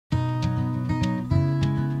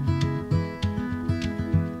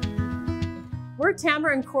We're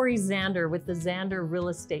Tamara and Corey Zander with the Zander real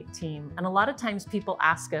estate team. And a lot of times people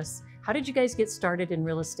ask us, how did you guys get started in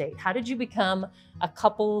real estate? How did you become a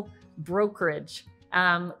couple brokerage?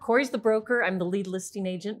 Corey's the broker, I'm the lead listing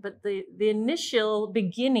agent, but the initial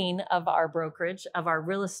beginning of our brokerage, of our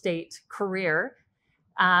real estate career,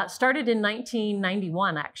 started in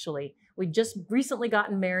 1991, actually. We'd just recently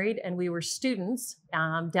gotten married and we were students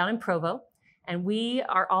down in Provo, and we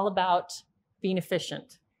are all about being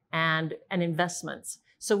efficient and investments.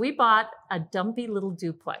 So we bought a dumpy little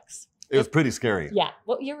duplex. It was pretty scary. Yeah.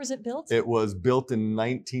 What year was it built? It was built in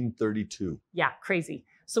 1932. Yeah, crazy.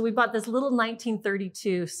 So we bought this little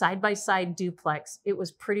 1932 side-by-side duplex. It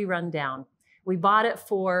was pretty run down. We bought it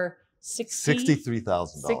for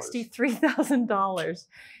 $63,000. $63,000.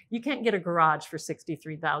 You can't get a garage for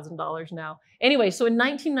 $63,000 now. Anyway, so in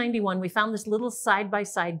 1991, we found this little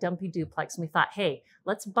side-by-side dumpy duplex, and we thought, hey,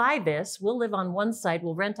 let's buy this. We'll live on one side,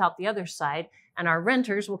 we'll rent out the other side, and our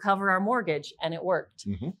renters will cover our mortgage, and it worked.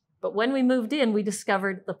 Mm-hmm. But when we moved in, we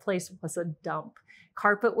discovered the place was a dump.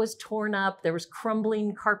 Carpet was torn up. There was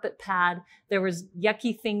crumbling carpet pad. There was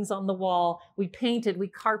yucky things on the wall. We painted, we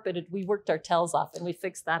carpeted, we worked our tails off, and we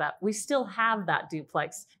fixed that up. We still have that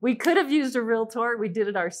duplex. We could have used a realtor. We did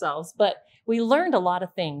it ourselves, but we learned a lot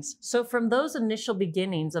of things. So from those initial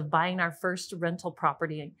beginnings of buying our first rental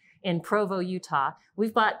property in Provo, Utah,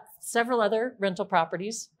 we've bought several other rental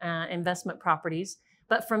properties, investment properties.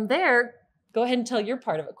 But from there, go ahead and tell your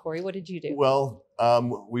part of it, Corey. What did you do? Well,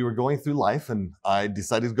 we were going through life and I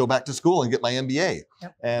decided to go back to school and get my MBA.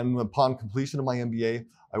 Yep. And upon completion of my MBA,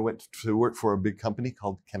 I went to work for a big company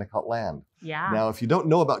called Kennecott Land. Yeah. Now, if you don't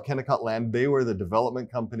know about Kennecott Land, they were the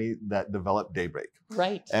development company that developed Daybreak.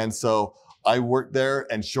 Right. And so I worked there,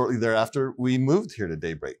 and shortly thereafter, we moved here to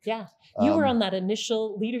Daybreak. Yeah. You were on that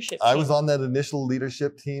initial leadership team. I was on that initial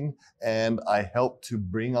leadership team, and I helped to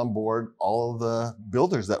bring on board all of the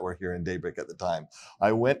builders that were here in Daybreak at the time.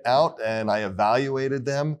 I went out and I evaluated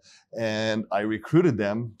them, and I recruited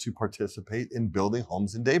them to participate in building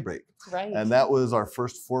homes in Daybreak. Right. And that was our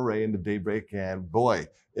first foray into Daybreak, and boy,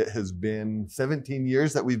 it has been 17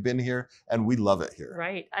 years that we've been here, and we love it here.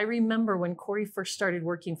 Right. I remember when Corey first started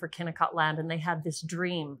working for Kennecott Land, and they had this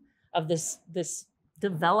dream of this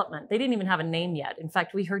development. They didn't even have a name yet. In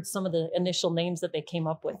fact, we heard some of the initial names that they came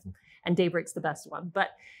up with, and Daybreak's the best one.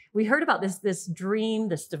 But we heard about this dream,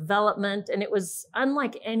 this development, and it was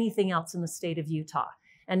unlike anything else in the state of Utah.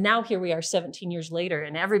 And now here we are 17 years later,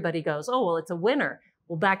 and everybody goes, oh, well, it's a winner.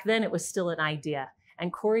 Well, back then it was still an idea.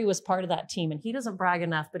 And Corey was part of that team, and he doesn't brag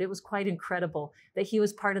enough, but it was quite incredible that he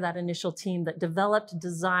was part of that initial team that developed,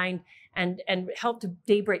 designed, and helped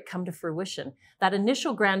Daybreak come to fruition. That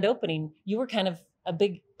initial grand opening, you were kind of a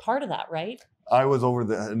big part of that, right? I was over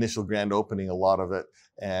the initial grand opening, a lot of it,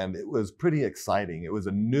 and it was pretty exciting. It was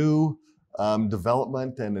a new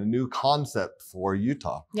development and a new concept for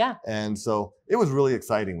Utah. Yeah. And so it was really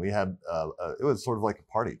exciting. We had, it was sort of like a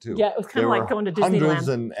party too. Yeah, it was kind of like going to Disneyland. Hundreds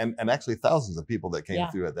and actually thousands of people that came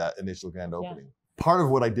through at that initial grand opening. Yeah. Part of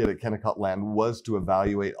what I did at Kennecott Land was to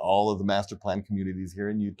evaluate all of the master plan communities here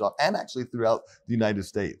in Utah and actually throughout the United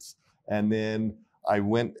States. And then I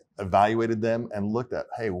went, evaluated them, and looked at,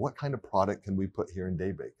 hey, what kind of product can we put here in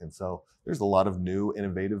Daybreak? And so there's a lot of new,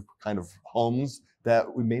 innovative kind of homes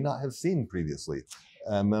that we may not have seen previously.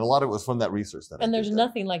 And a lot of it was from that research that I did. And there's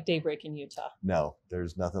nothing like Daybreak in Utah. No,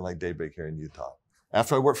 there's nothing like Daybreak here in Utah.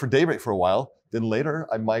 After I worked for Daybreak for a while, then later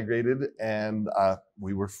I migrated and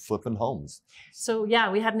we were flipping homes. So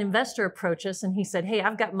yeah, we had an investor approach us and he said, hey,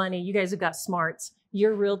 I've got money. You guys have got smarts.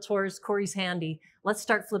 You're realtors, Corey's handy. Let's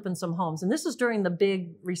start flipping some homes. And this was during the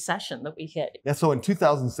big recession that we hit. Yeah, so in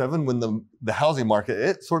 2007, when the housing market,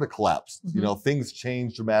 it sort of collapsed. Mm-hmm. You know, things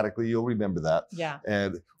changed dramatically. You'll remember that. Yeah.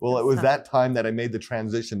 And well, it was that time that I made the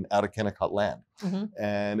transition out of Kennecott Land. Mm-hmm.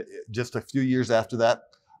 And just a few years after that,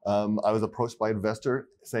 I was approached by an investor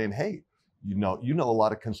saying, hey, you know a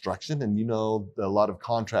lot of construction and you know a lot of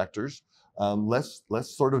contractors. Let's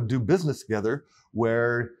sort of do business together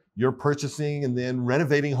where you're purchasing and then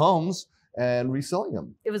renovating homes and reselling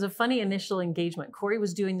them. It was a funny initial engagement. Corey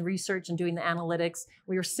was doing the research and doing the analytics.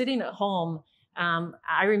 We were sitting at home.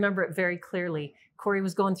 I remember it very clearly. Corey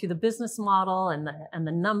was going through the business model and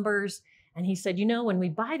the numbers. And he said, you know, when we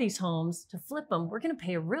buy these homes to flip them, we're going to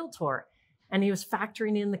pay a realtor. And he was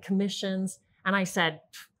factoring in the commissions. And I said,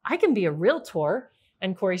 I can be a realtor.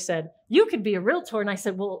 And Corey said, you could be a realtor. And I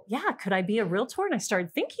said, well, yeah, could I be a realtor? And I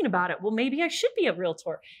started thinking about it. Well, maybe I should be a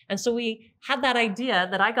realtor. And so we had that idea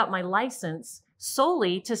that I got my license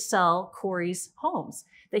solely to sell Corey's homes,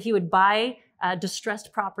 that he would buy a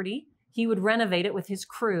distressed property, he would renovate it with his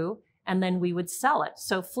crew, and then we would sell it.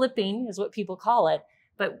 So flipping is what people call it.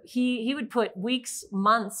 but he would put weeks,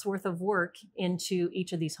 months worth of work into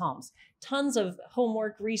each of these homes. Tons of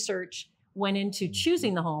homework, research went into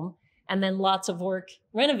choosing the home, and then lots of work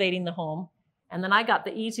renovating the home. And then I got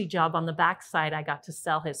the easy job on the backside. I got to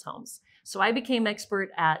sell his homes. So I became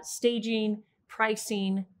expert at staging,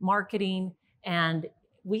 pricing, marketing, and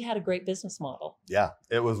we had a great business model. Yeah,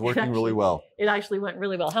 it was working really well. It actually went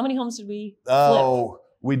really well. How many homes did we flip?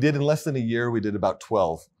 We we did in less than a year, we did about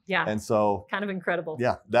 12. Yeah. And so kind of incredible.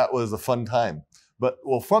 Yeah, that was a fun time. But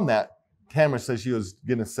well, from that, Tamara said she was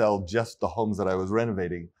going to sell just the homes that I was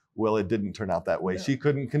renovating. Well, it didn't turn out that way. No. She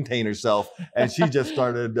couldn't contain herself, and she just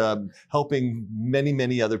started helping many,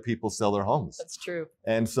 many other people sell their homes. That's true.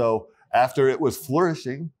 And so after it was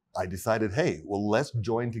flourishing, I decided, hey, well, let's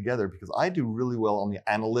join together, because I do really well on the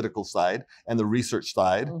analytical side and the research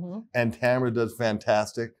side. And Tamara does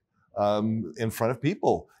fantastic in front of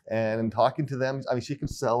people and talking to them. I mean, she can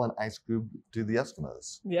sell an ice cube to the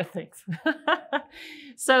Eskimos. Yeah, thanks.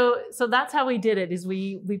 So that's how we did it, is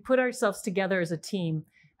we put ourselves together as a team.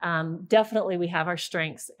 Definitely we have our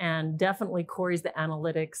strengths, and definitely Corey's the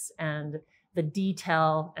analytics and the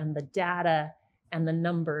detail and the data and the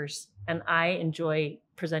numbers. And I enjoy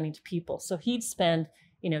presenting to people. So he'd spend,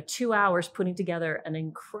 2 hours putting together an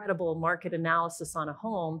incredible market analysis on a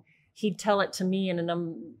home. He'd tell it to me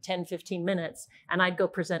in 10, 15 minutes, and I'd go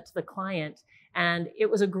present to the client. And it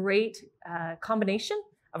was a great combination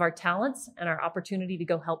of our talents and our opportunity to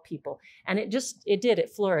go help people. And it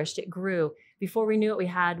flourished, it grew. Before we knew it, we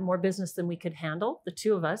had more business than we could handle, the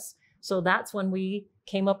two of us. So that's when we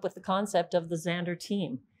came up with the concept of the Zander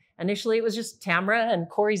team. Initially, it was just Tamara and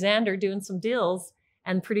Corey Zander doing some deals.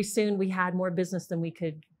 And pretty soon we had more business than we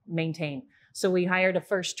could maintain. So we hired a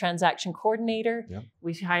first transaction coordinator. Yep.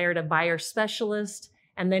 We hired a buyer specialist.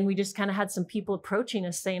 And then we just kind of had some people approaching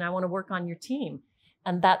us saying, I want to work on your team.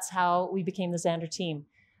 And that's how we became the Zander team.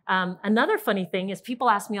 Another funny thing is people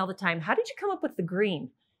ask me all the time, how did you come up with the green?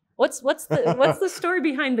 What's the story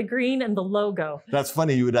behind the green and the logo? That's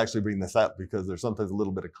funny you would actually bring this up, because there's sometimes a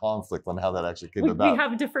little bit of conflict on how that actually came about. We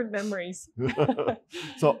have different memories.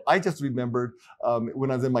 So I just remembered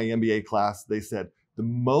when I was in my MBA class, they said the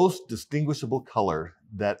most distinguishable color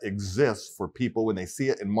that exists for people when they see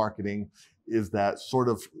it in marketing is that sort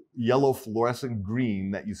of yellow fluorescent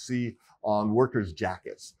green that you see on workers'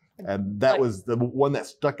 jackets. And that was the one that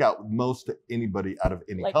stuck out most to anybody out of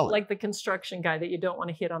any color. Like the construction guy that you don't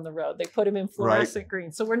want to hit on the road. They put him in fluorescent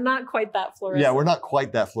green. So we're not quite that fluorescent. Yeah, we're not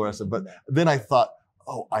quite that fluorescent. But then I thought,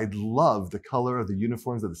 oh, I love the color of the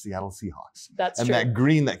uniforms of the Seattle Seahawks. That's true. And that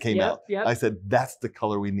green that came out. Yep. I said, that's the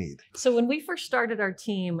color we need. So when we first started our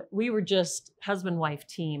team, we were just husband-wife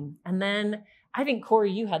team. And then I think,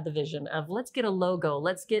 Corey, you had the vision of, let's get a logo.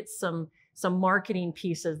 Let's get some marketing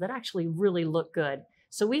pieces that actually really look good.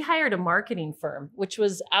 So we hired a marketing firm, which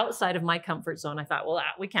was outside of my comfort zone. I thought, well,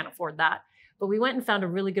 we can't afford that. But we went and found a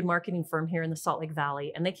really good marketing firm here in the Salt Lake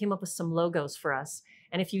Valley, and they came up with some logos for us.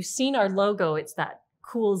 And if you've seen our logo, it's that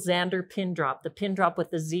cool Zander pin drop, the pin drop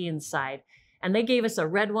with the Z inside. And they gave us a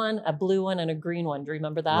red one, a blue one, and a green one. Do you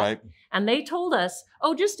remember that? Right. And they told us,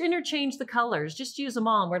 oh, just interchange the colors, just use them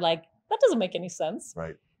all. And we're like, that doesn't make any sense.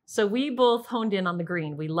 Right. So we both honed in on the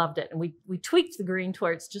green. We loved it. And we tweaked the green to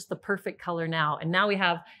where it's just the perfect color now. And now we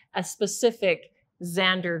have a specific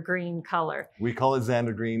Zander green color. We call it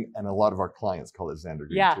Zander green, and a lot of our clients call it Zander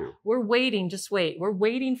green too. We're waiting, just wait. We're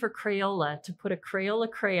waiting for Crayola to put a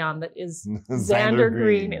Crayola crayon that is Zander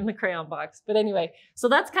green in the crayon box. But anyway, so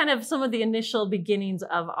that's kind of some of the initial beginnings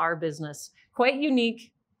of our business. Quite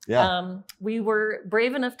unique. Yeah. We were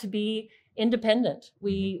brave enough to be independent.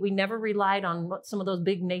 We never relied on some of those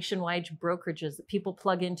big nationwide brokerages that people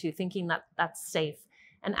plug into thinking that that's safe.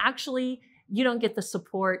 And actually, you don't get the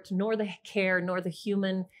support, nor the care, nor the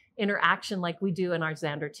human interaction like we do in our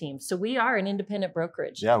Zander team. So we are an independent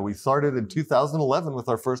brokerage. Yeah, we started in 2011 with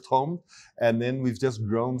our first home, and then we've just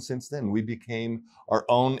grown since then. We became our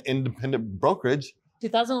own independent brokerage.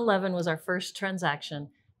 2011 was our first transaction.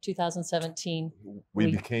 2017,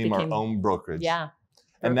 we became our own brokerage. Yeah.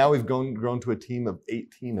 And now we've grown to a team of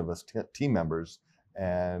 18 of us team members,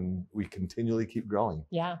 and we continually keep growing.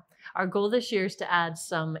 Yeah. Our goal this year is to add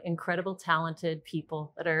some incredible, talented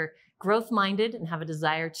people that are growth-minded and have a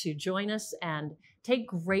desire to join us and take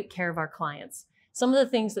great care of our clients. Some of the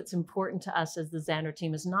things that's important to us as the Zander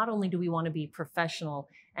team is not only do we want to be professional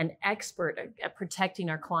and expert at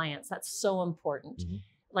protecting our clients, that's so important. Mm-hmm.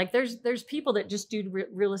 Like there's people that just do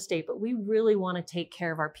real estate, but we really want to take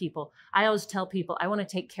care of our people. I always tell people, I want to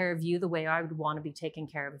take care of you the way I would want to be taken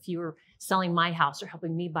care of if you were selling my house or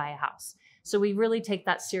helping me buy a house. So we really take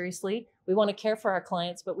that seriously. We want to care for our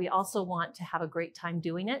clients, but we also want to have a great time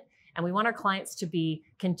doing it. And we want our clients to be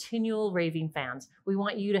continual raving fans. We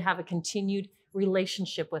want you to have a continued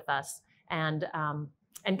relationship with us and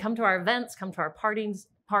come to our events, come to our parties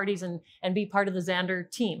and be part of the Zander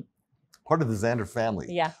team. Part of the Zander family.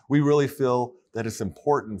 Yeah. We really feel that it's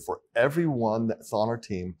important for everyone that's on our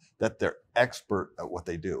team that they're expert at what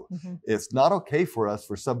they do. Mm-hmm. It's not okay for us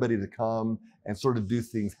for somebody to come and sort of do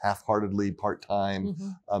things half-heartedly, part-time.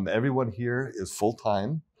 Mm-hmm. Everyone here is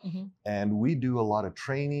full-time, mm-hmm. and we do a lot of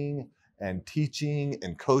training and teaching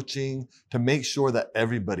and coaching to make sure that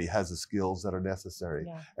everybody has the skills that are necessary.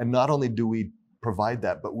 Yeah. And not only do we provide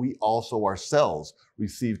that, but we also ourselves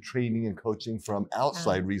receive training and coaching from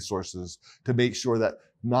outside resources to make sure that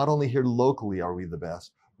not only here locally are we the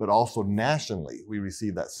best, but also nationally we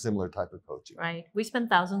receive that similar type of coaching. Right. We spend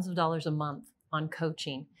thousands of dollars a month on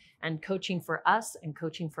coaching, and coaching for us and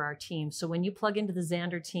coaching for our team. So when you plug into the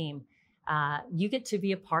Zander team, you get to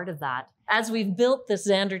be a part of that. As we've built this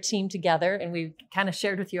Zander team together, and we've kind of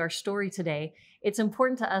shared with you our story today, it's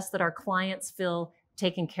important to us that our clients feel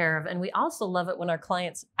taken care of. And we also love it when our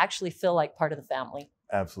clients actually feel like part of the family.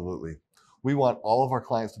 Absolutely. We want all of our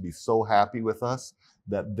clients to be so happy with us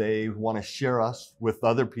that they want to share us with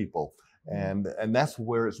other people. And that's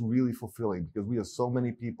where it's really fulfilling, because we have so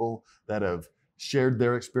many people that have shared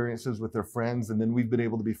their experiences with their friends, and then we've been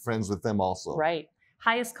able to be friends with them also. Right.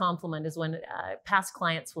 Highest compliment is when past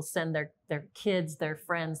clients will send their kids, their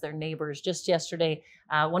friends, their neighbors. Just yesterday,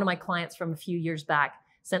 one of my clients from a few years back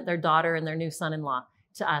sent their daughter and their new son-in-law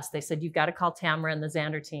to us. They said, you've got to call Tamara and the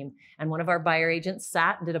Zander team. And one of our buyer agents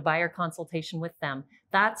sat and did a buyer consultation with them.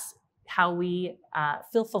 That's how we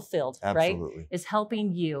feel fulfilled, Absolutely. Right? Is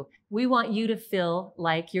helping you. We want you to feel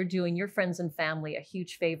like you're doing your friends and family a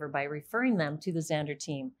huge favor by referring them to the Zander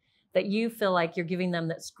team, that you feel like you're giving them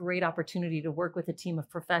this great opportunity to work with a team of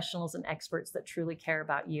professionals and experts that truly care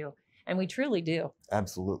about you. And we truly do.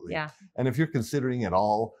 Absolutely. Yeah. And if you're considering at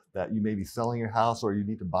all that you may be selling your house or you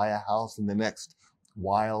need to buy a house in the next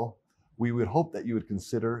while, we would hope that you would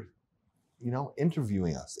consider,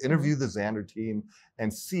 interviewing us, interview the Zander team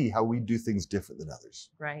and see how we do things different than others.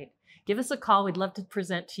 Right. Give us a call. We'd love to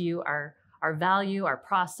present to you our value, our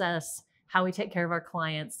process, how we take care of our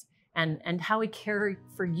clients, and how we care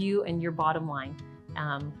for you and your bottom line.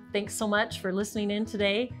 Thanks so much for listening in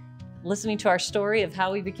today, listening to our story of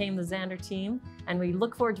how we became the Zander team. And we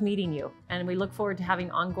look forward to meeting you. And we look forward to having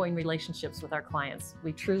ongoing relationships with our clients.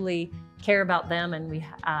 We truly care about them, and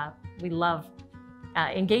we love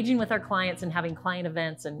engaging with our clients and having client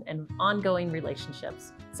events and ongoing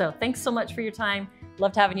relationships. So thanks so much for your time.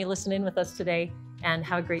 Loved having you listen in with us today, and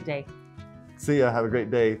have a great day. See ya. Have a great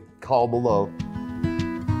day. Call below.